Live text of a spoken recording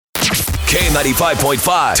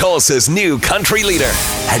K95.5, Tulsa's new country leader.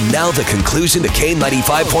 And now the conclusion to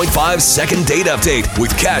K95.5's second date update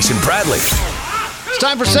with Cash and Bradley. It's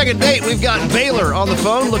time for second date. We've got Baylor on the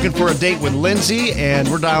phone looking for a date with Lindsay, and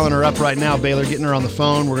we're dialing her up right now. Baylor, getting her on the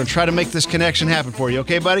phone. We're going to try to make this connection happen for you.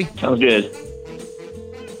 Okay, buddy? Sounds good.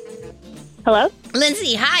 Hello?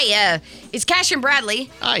 Lindsay, hi. It's Cash and Bradley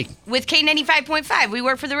Hi. with K95.5. We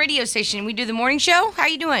work for the radio station. We do the morning show. How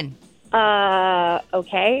you doing?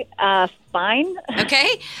 Okay. Fine.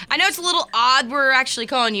 Okay. I know it's a little odd we're actually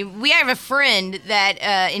calling you. We have a friend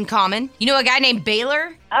that in common. You know a guy named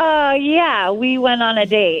Baylor? Yeah, we went on a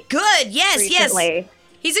date. Good. Yes, recently. yes.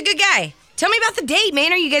 He's a good guy. Tell me about the date,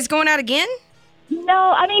 man. Are you guys going out again? No,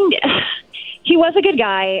 I mean, he was a good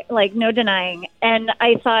guy, like, no denying. And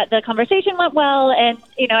I thought the conversation went well, and,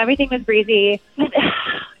 everything was breezy.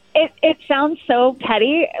 It sounds so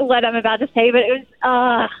petty, what I'm about to say, but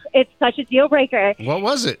it's such a deal breaker. What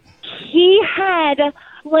was it? He had,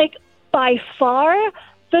 by far,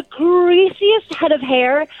 the greasiest head of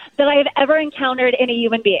hair that I have ever encountered in a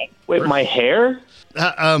human being. Wait, my hair?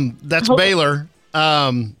 That's Baylor.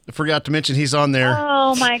 I forgot to mention he's on there.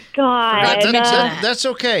 Oh, my God. That's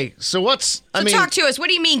okay. So talk to us. What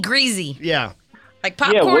do you mean greasy? Yeah. Like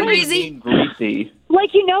popcorn what greasy? Do you mean greasy?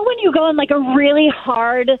 Like, when you go on, a really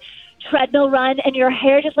hard treadmill run and your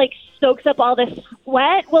hair just, soaks up all this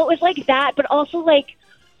sweat? Well, it was like that, but also,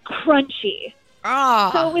 crunchy. Oh.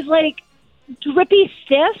 So it was, drippy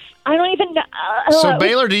stiff. I don't even know. So,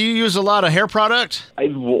 Baylor, do you use a lot of hair product?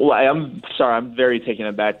 I'm sorry, I'm very taken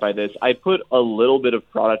aback by this. I put a little bit of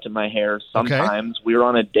product in my hair sometimes. Okay. We were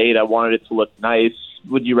on a date. I wanted it to look nice.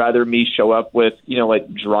 Would you rather me show up with,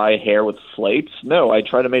 dry hair with flakes? No, I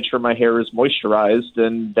try to make sure my hair is moisturized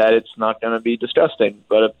and that it's not going to be disgusting.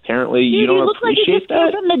 But apparently you don't appreciate you look like you just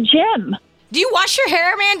that. came from the gym. Do you wash your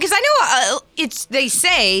hair, man? Because I know they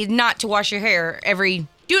say not to wash your hair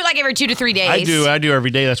do it every 2 to 3 days. I do every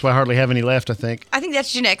day. That's why I hardly have any left, I think. I think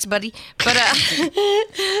that's genetics, buddy. But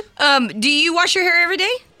do you wash your hair every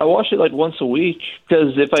day? I wash it once a week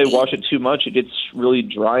because if I wash it too much, it gets really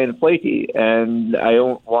dry and flaky, and I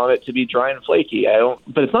don't want it to be dry and flaky.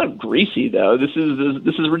 But it's not greasy though. This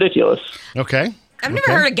is ridiculous. Okay. I've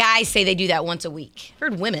never heard a guy say they do that once a week. I've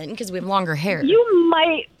heard women because we have longer hair.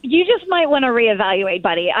 You just might want to reevaluate,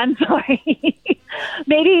 buddy. I'm sorry.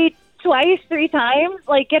 Maybe twice, 3 times,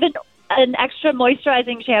 get an extra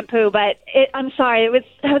moisturizing shampoo. But I'm sorry, it was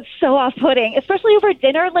so off-putting, especially over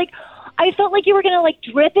dinner. I felt like you were going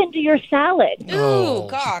to drip into your salad. Ooh,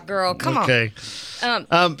 God, girl, come on. Okay.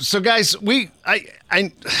 So guys,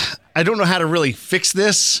 I don't know how to really fix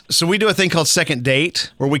this. So we do a thing called second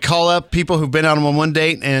date, where we call up people who've been out on one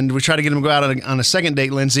date and we try to get them to go out on a second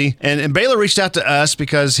date, Lindsay. And Baylor reached out to us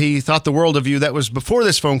because he thought the world of you. That was before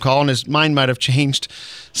this phone call, and his mind might have changed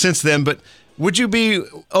since then. But would you be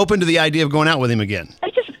open to the idea of going out with him again?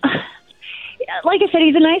 Like I said,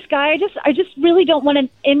 he's a nice guy. I just really don't want him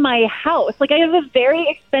in my house. I have a very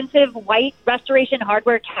expensive white restoration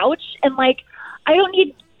hardware couch, and I don't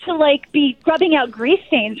need to be rubbing out grease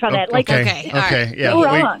stains from it. Okay, right. Yeah. No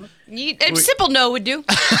wrong. A simple no would do.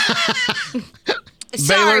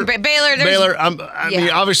 Sorry, Baylor. I mean,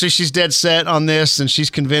 obviously she's dead set on this, and she's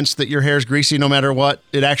convinced that your hair is greasy no matter what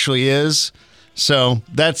it actually is. So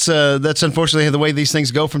that's unfortunately the way these things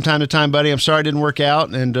go from time to time, buddy. I'm sorry it didn't work out,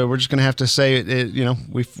 and we're just going to have to say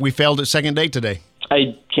we failed at second date today.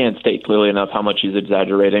 I can't state clearly enough how much he's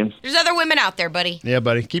exaggerating. There's other women out there, buddy. Yeah,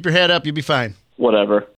 buddy. Keep your head up. You'll be fine. Whatever.